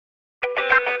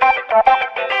Guys,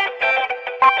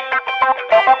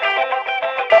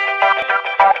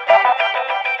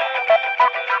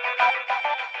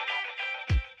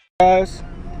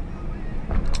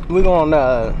 we're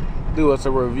gonna do us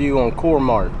a review on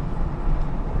Core-Mark.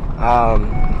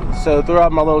 So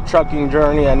throughout my little trucking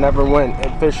journey, I never went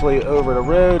officially over the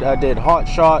road. I did hot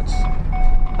shots,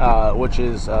 which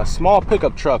is a small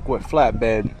pickup truck with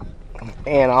flatbed,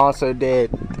 and I also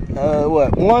did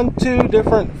 2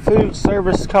 different food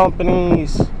service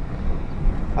companies.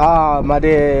 I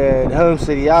did Home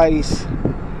City Ice,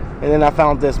 and then I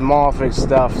found this Moffat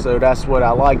stuff, so that's what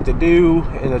I like to do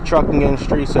in the trucking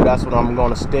industry, so that's what I'm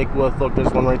going to stick with. Look,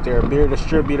 there's one right there, a beer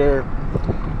distributor.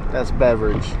 That's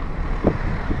beverage.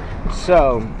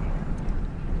 So,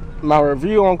 my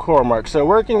review on Core-Mark. So,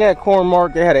 working at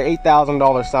Core-Mark, they had an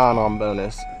 $8,000 sign-on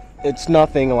bonus. It's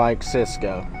nothing like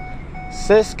Cisco.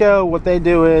 Cisco, what they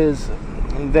do is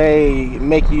they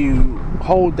make you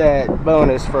hold that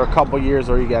bonus for a couple years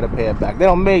or you got to pay it back. They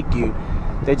don't make you.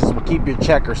 They just will keep your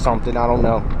check or something. I don't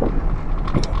know.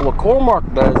 What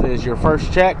Core-Mark does is your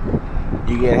first check,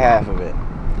 you get half of it.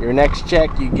 Your next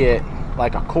check, you get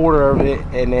like a quarter of it.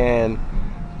 And then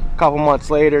a couple months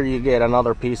later, you get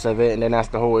another piece of it. And then that's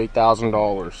the whole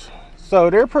 $8,000. So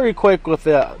they're pretty quick with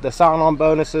the sign-on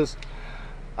bonuses.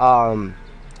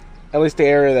 At least the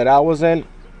area that I was in.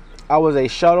 I was a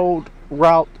shuttled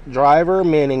route driver,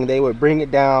 meaning they would bring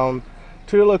it down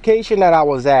to the location that I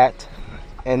was at.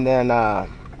 And then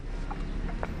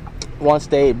once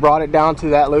they brought it down to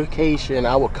that location,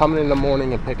 I would come in the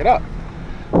morning and pick it up.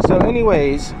 So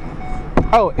anyways,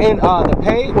 oh, and the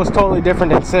pay was totally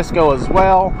different than Cisco as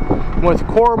well. With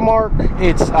Core-Mark,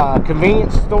 it's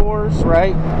convenience stores,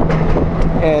 right?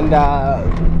 And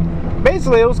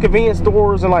basically it was convenience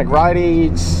stores and like Rite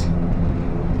Aids.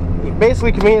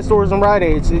 Basically convenience stores and Rite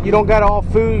Aids. You don't got all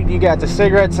food, you got the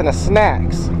cigarettes and the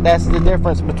snacks. That's the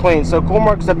difference between. So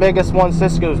Core-Mark's the biggest one,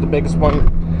 Cisco's the biggest one,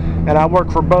 and I work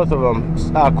for both of them.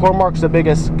 Core-Mark's the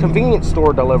biggest convenience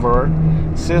store deliverer.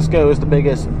 Cisco is the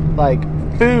biggest like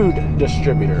food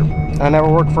distributor. I never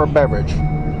worked for a beverage.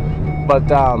 But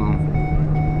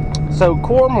so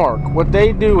Core-Mark, what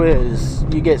they do is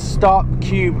you get stop,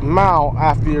 cube, mile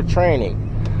after your training.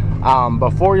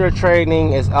 Before your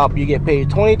training is up, you get paid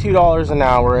 $22 an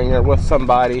hour, and you're with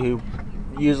somebody who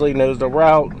usually knows the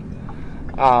route.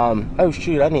 Oh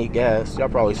shoot, I need gas. Y'all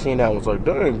probably seen that. I was like,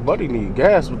 dang, buddy, need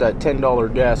gas with that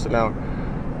 $10 gas an hour.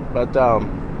 But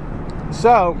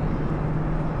so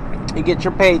you get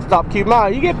your paid stop, cube,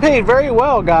 mile. You get paid very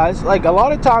well, guys. Like a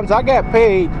lot of times, I got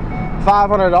paid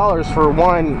 $500 for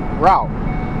one route,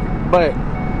 but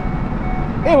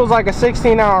it was like a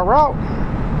 16-hour route.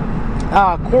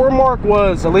 Core-Mark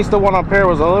was, at least the one up here,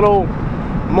 was a little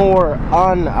more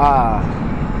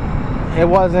it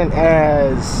wasn't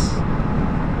as,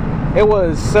 it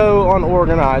was so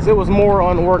unorganized. It was more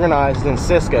unorganized than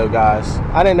Cisco, guys.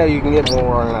 I didn't know you can get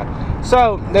more organized.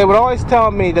 So they would always tell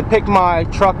me to pick my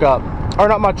truck up, or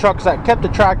not my truck, because I kept the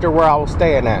tractor where I was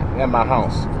staying at my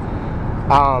house.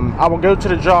 I would go to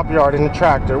the drop yard in the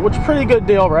tractor, which is a pretty good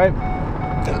deal, right?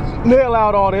 They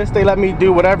allowed all this. They let me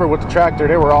do whatever with the tractor.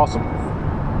 They were awesome.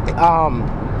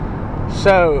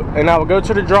 And I would go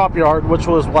to the drop yard, which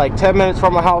was like 10 minutes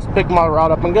from my house, pick my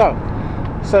route up and go.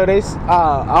 So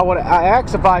I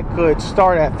asked if I could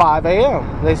start at 5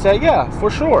 a.m. They said, yeah, for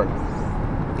sure.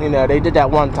 You know, they did that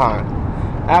one time.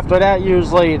 After that,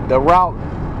 usually the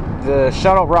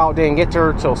shuttle route didn't get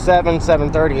there till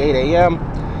 7:30, 8 a.m.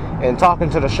 And talking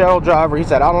to the shuttle driver, he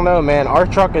said, I don't know, man,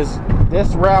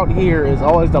 this route here is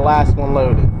always the last one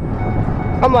loaded.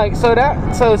 I'm like, so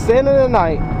it's the end of the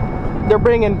night. They're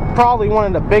bringing probably one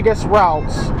of the biggest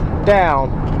routes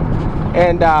down,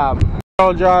 and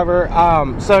shuttle driver.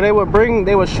 So they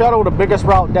would shuttle the biggest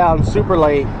route down super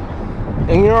late,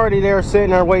 and you're already there sitting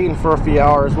there waiting for a few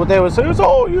hours. What they would say is,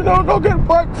 oh, you know, go get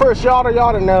breakfast, yada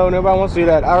yada. No, nobody wants to do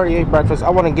that. I already ate breakfast. I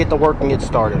want to get to work and get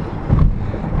started.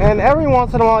 And every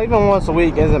once in a while, even once a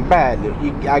week, isn't bad.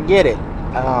 I get it.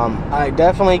 I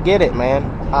definitely get it, man.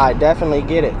 I definitely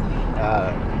get it.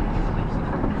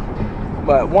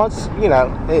 But once, you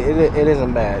know, it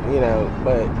isn't bad, you know.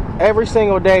 But every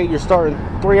single day you're starting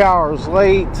 3 hours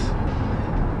late,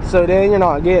 so then you're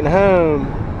not getting home,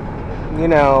 you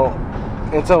know,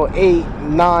 until 8,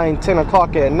 9, 10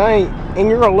 o'clock at night, and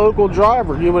you're a local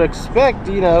driver. You would expect,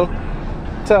 you know,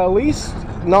 to at least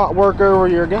not work over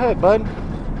your, go ahead, bud,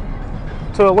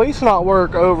 to at least not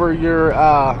work over your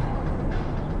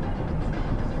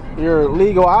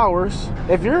legal hours.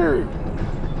 If you're,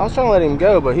 I was trying to let him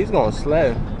go, but he's going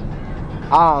slow.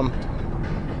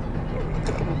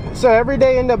 So every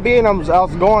day ended up being, I was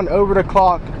going over the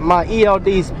clock. My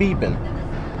ELD's beeping.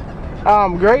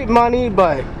 Great money,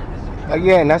 but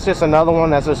again, that's just another one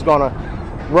that's just gonna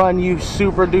run you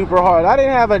super duper hard. I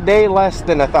didn't have a day less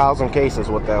than 1,000 cases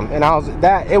with them, and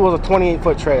it was a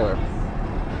 28-foot trailer.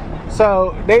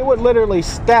 So they would literally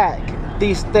stack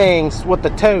these things with the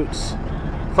totes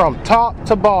from top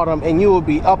to bottom, and you would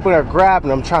be up there grabbing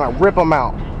them, trying to rip them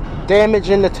out,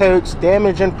 damaging the totes,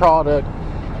 damaging product.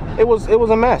 It was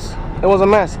a mess. It was a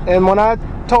mess. And when I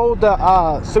told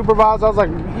the supervisor, I was like,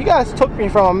 you guys took me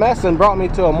from a mess and brought me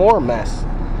to a more mess.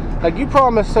 Like, you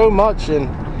promised so much. And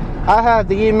I have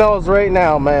the emails right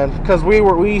now, man, because we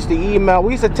used to email.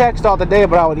 We used to text all the day,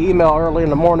 but I would email early in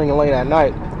the morning and late at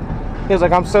night. He was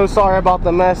like, I'm so sorry about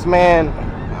the mess, man.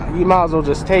 You might as well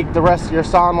just take the rest of your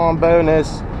sign-on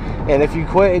bonus, and if you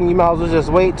quit, and you might as well just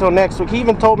wait till next week. He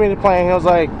even told me the plan. I was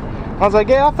like,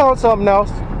 yeah, I found something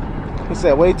else. He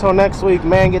said, wait till next week,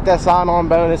 man, get that sign-on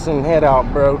bonus and head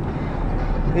out, bro.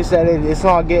 He said it's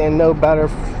not getting no better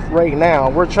right now.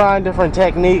 We're trying different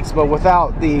techniques, but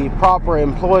without the proper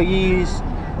employees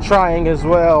trying as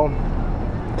well,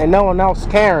 and no one else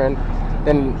caring,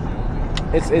 then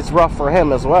it's rough for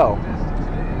him as well.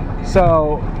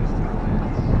 So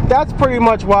that's pretty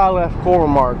much why I left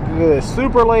Core-Mark. The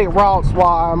super late routes,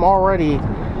 while I'm already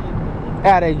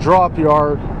at a drop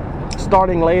yard,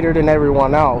 starting later than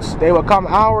everyone else. They would come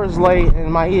hours late,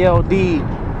 and my ELD,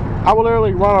 I would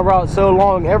literally run a route so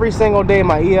long, every single day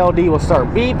my ELD would start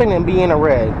beeping and be in a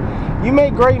red. You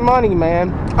make great money,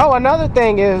 man. Oh, another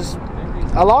thing is,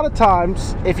 a lot of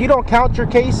times, if you don't count your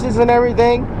cases and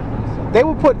everything, they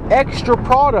will put extra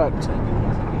product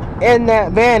in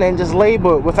that van and just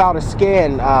label it without a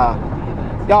scan.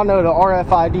 Y'all know the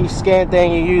RFID scan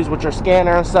thing you use with your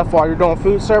scanner and stuff while you're doing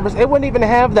food service. It wouldn't even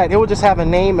have that. It would just have a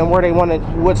name and where they wanted,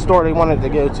 what store they wanted to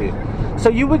go to. So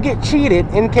you would get cheated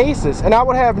in cases, and I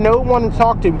would have no one to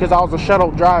talk to because I was a shuttle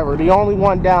driver, the only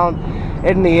one down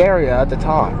in the area at the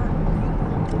time.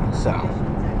 So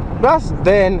that's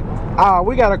then.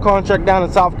 We got a contract down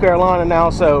in South Carolina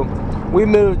now, so we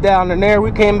moved down in there.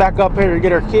 We came back up here to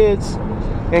get our kids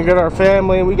and get our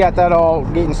family. We got that all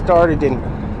getting started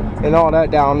and all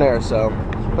that down there. So,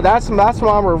 but that's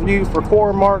my review for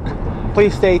Core-Mark.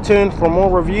 Please stay tuned for more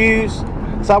reviews.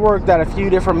 So I worked at a few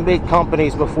different big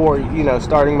companies before, you know,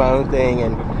 starting my own thing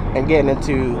and getting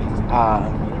into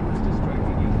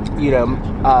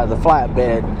the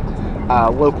flatbed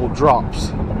local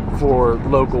drops for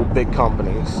local big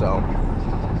companies. So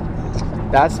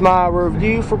that's my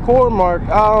review for Core-Mark.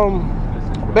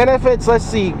 Benefits, let's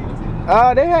see.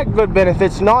 They had good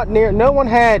benefits. No one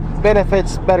had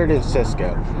benefits better than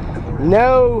Cisco.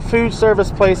 No food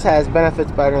service place has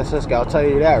benefits better than Cisco. I'll tell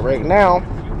you that right now.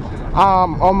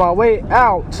 On my way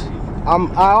out,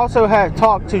 I also had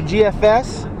talked to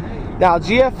GFS. Now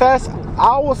GFS,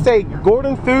 I will say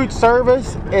Gordon Food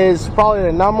Service is probably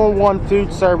the #1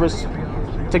 food service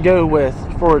to go with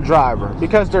for a driver,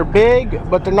 because they're big,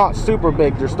 but they're not super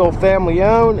big. They're still family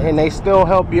owned, and they still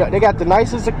help you. They got the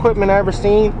nicest equipment I've ever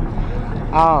seen.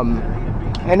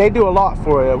 And they do a lot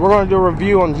for you. We're going to do a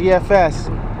review on GFS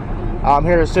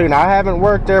here soon. I haven't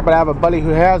worked there, but I have a buddy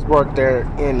who has worked there,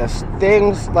 and the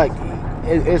things, like,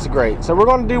 it's great. So we're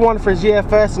going to do one for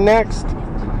GFS next.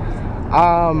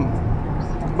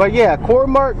 But yeah,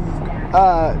 Core-Mark,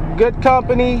 good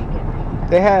company.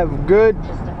 They have good,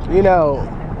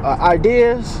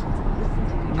 ideas,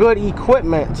 good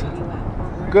equipment,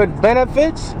 good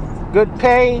benefits, good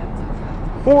pay,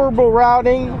 horrible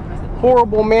routing,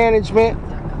 horrible management,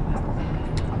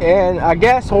 and I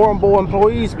guess horrible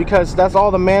employees, because that's all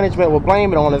the management will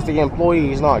blame it on, is the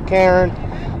employees not caring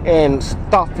and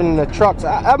stuffing the trucks.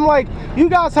 I'm like, you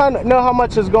guys know how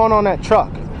much is going on that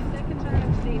truck.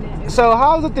 So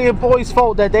how is it the employees'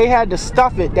 fault that they had to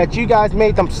stuff it, that you guys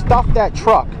made them stuff that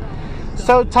truck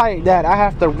so tight that I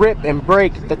have to rip and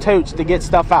break the totes to get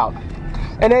stuff out?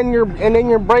 And then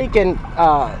you're breaking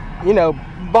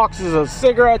boxes of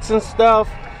cigarettes and stuff.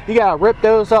 You gotta rip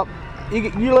those up.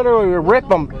 You literally rip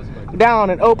them down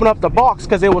and open up the box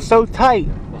because it was so tight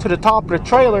to the top of the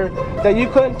trailer that you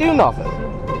couldn't do nothing.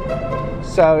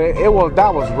 So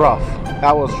that was rough.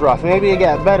 That was rough. Maybe it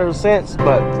got better since,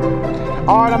 but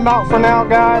alright, I'm out for now,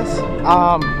 guys.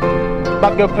 About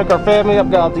to go pick our family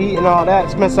up, got to eat and all that,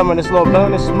 spend some of this little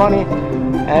bonus money,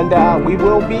 and we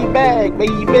will be back,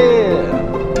 baby.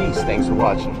 Peace. Thanks for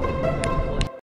watching.